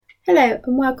Hello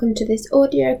and welcome to this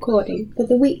audio recording for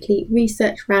the weekly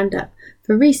research roundup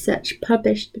for research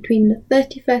published between the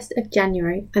 31st of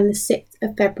January and the 6th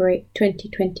of February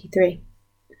 2023.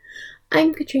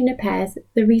 I'm Katrina Pears,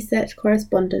 the research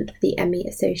correspondent for the ME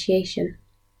Association.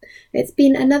 It's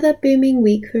been another booming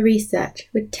week for research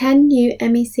with 10 new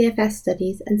ME CFS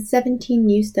studies and 17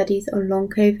 new studies on Long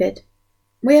Covid.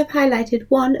 We have highlighted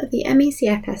one of the ME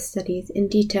CFS studies in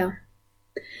detail.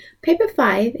 Paper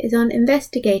 5 is on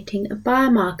investigating a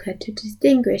biomarker to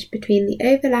distinguish between the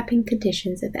overlapping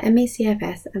conditions of ME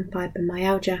CFS and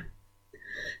fibromyalgia.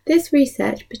 This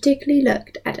research particularly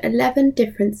looked at 11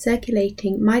 different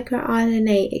circulating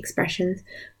microRNA expressions,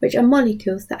 which are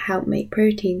molecules that help make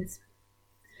proteins.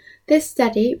 This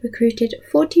study recruited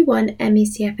 41 ME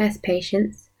CFS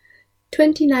patients,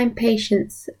 29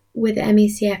 patients with ME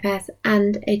CFS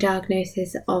and a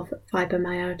diagnosis of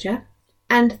fibromyalgia,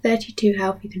 and 32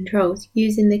 healthy controls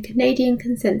using the Canadian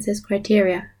consensus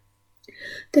criteria.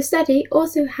 The study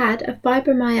also had a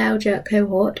fibromyalgia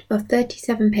cohort of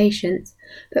 37 patients,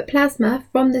 but plasma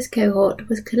from this cohort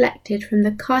was collected from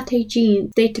the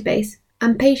CART-Gene database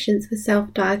and patients were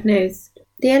self-diagnosed.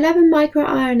 The 11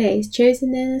 microRNAs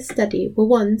chosen in the study were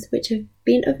ones which have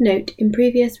been of note in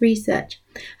previous research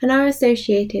and are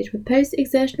associated with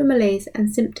post-exertional malaise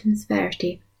and symptom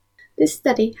severity. This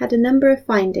study had a number of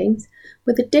findings,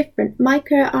 with a different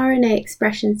microRNA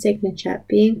expression signature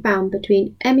being found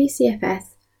between ME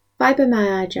CFS,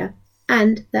 fibromyalgia,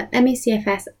 and the ME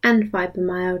CFS and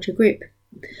fibromyalgia group.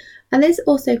 And this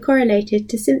also correlated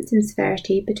to symptom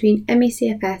severity between ME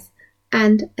CFS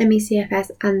and ME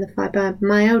CFS and the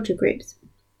fibromyalgia groups.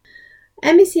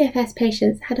 ME CFS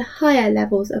patients had higher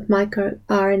levels of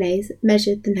microRNAs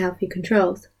measured than healthy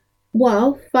controls,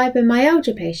 while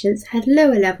fibromyalgia patients had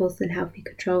lower levels than healthy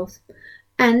controls,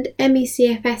 and ME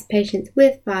CFS patients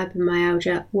with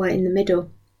fibromyalgia were in the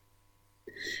middle.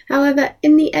 However,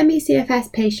 in the ME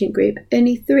CFS patient group,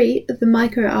 only 3 of the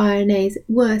microRNAs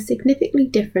were significantly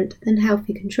different than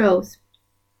healthy controls.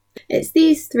 It's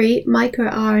these 3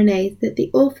 microRNAs that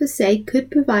the authors say could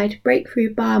provide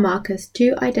breakthrough biomarkers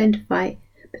to identify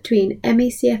between ME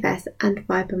CFS and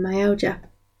fibromyalgia.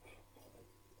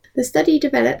 The study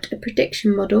developed a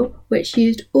prediction model which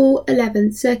used all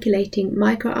 11 circulating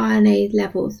microRNA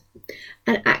levels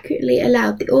and accurately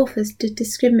allowed the authors to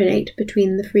discriminate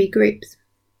between the 3 groups.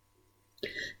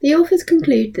 The authors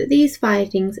conclude that these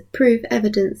findings prove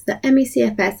evidence that ME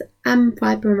CFS and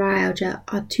fibromyalgia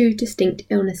are 2 distinct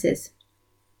illnesses.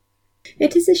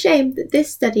 It is a shame that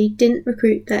this study didn't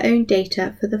recruit their own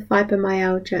data for the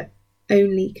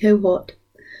fibromyalgia-only cohort,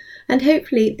 and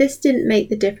hopefully this didn't make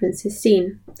the differences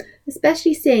seen,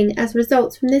 especially seeing as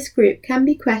results from this group can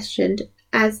be questioned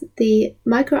as the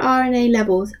microRNA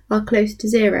levels are close to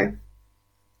 0.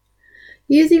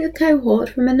 Using a cohort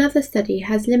from another study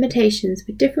has limitations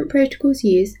with different protocols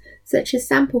used, such as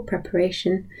sample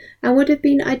preparation, and would have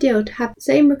been ideal to have the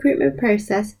same recruitment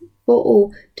process for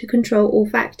all to control all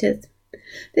factors.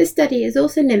 This study is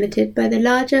also limited by the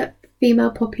larger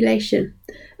female population.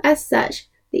 As such,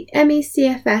 the ME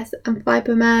CFS and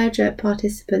fibromyalgia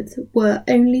participants were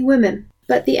only women,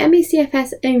 but the ME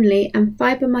CFS only and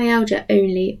fibromyalgia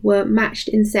only were matched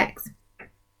in sex.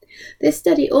 This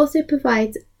study also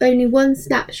provides only one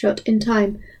snapshot in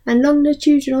time, and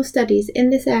longitudinal studies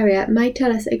in this area may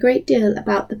tell us a great deal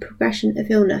about the progression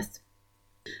of illness.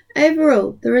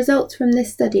 Overall, the results from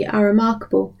this study are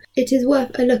remarkable. It is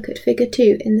worth a look at Figure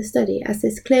 2 in the study, as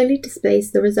this clearly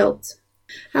displays the results.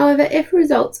 However, if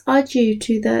results are due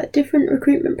to the different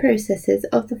recruitment processes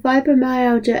of the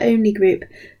fibromyalgia-only group,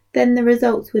 then the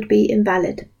results would be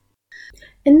invalid.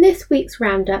 In this week's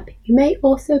roundup, you may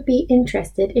also be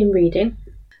interested in reading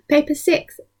Paper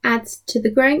 6 adds to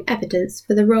the growing evidence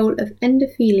for the role of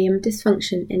endothelium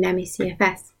dysfunction in ME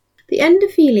CFS. The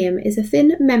endothelium is a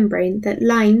thin membrane that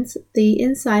lines the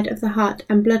inside of the heart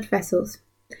and blood vessels.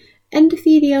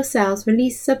 Endothelial cells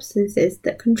release substances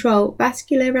that control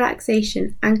vascular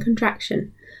relaxation and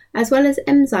contraction, as well as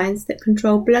enzymes that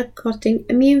control blood clotting,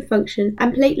 immune function,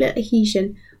 and platelet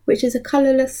adhesion, which is a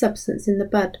colourless substance in the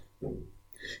blood.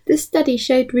 This study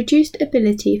showed reduced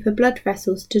ability for blood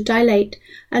vessels to dilate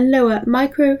and lower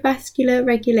microvascular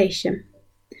regulation.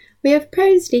 We have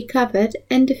previously covered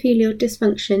endothelial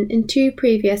dysfunction in 2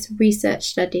 previous research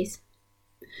studies.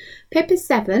 Paper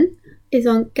 7 is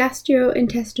on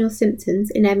gastrointestinal symptoms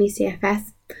in ME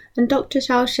CFS, and Dr.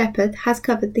 Charles Shepherd has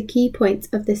covered the key points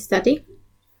of this study.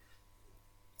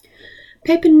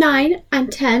 Paper 9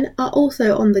 and 10 are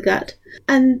also on the gut,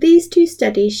 and these 2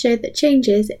 studies show that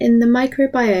changes in the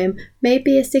microbiome may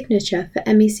be a signature for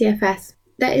ME CFS.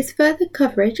 There is further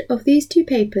coverage of these two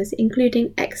papers,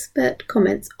 including expert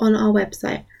comments, on our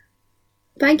website.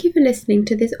 Thank you for listening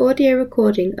to this audio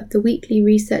recording of the weekly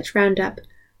research roundup.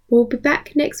 We'll be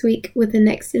back next week with the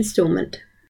next instalment.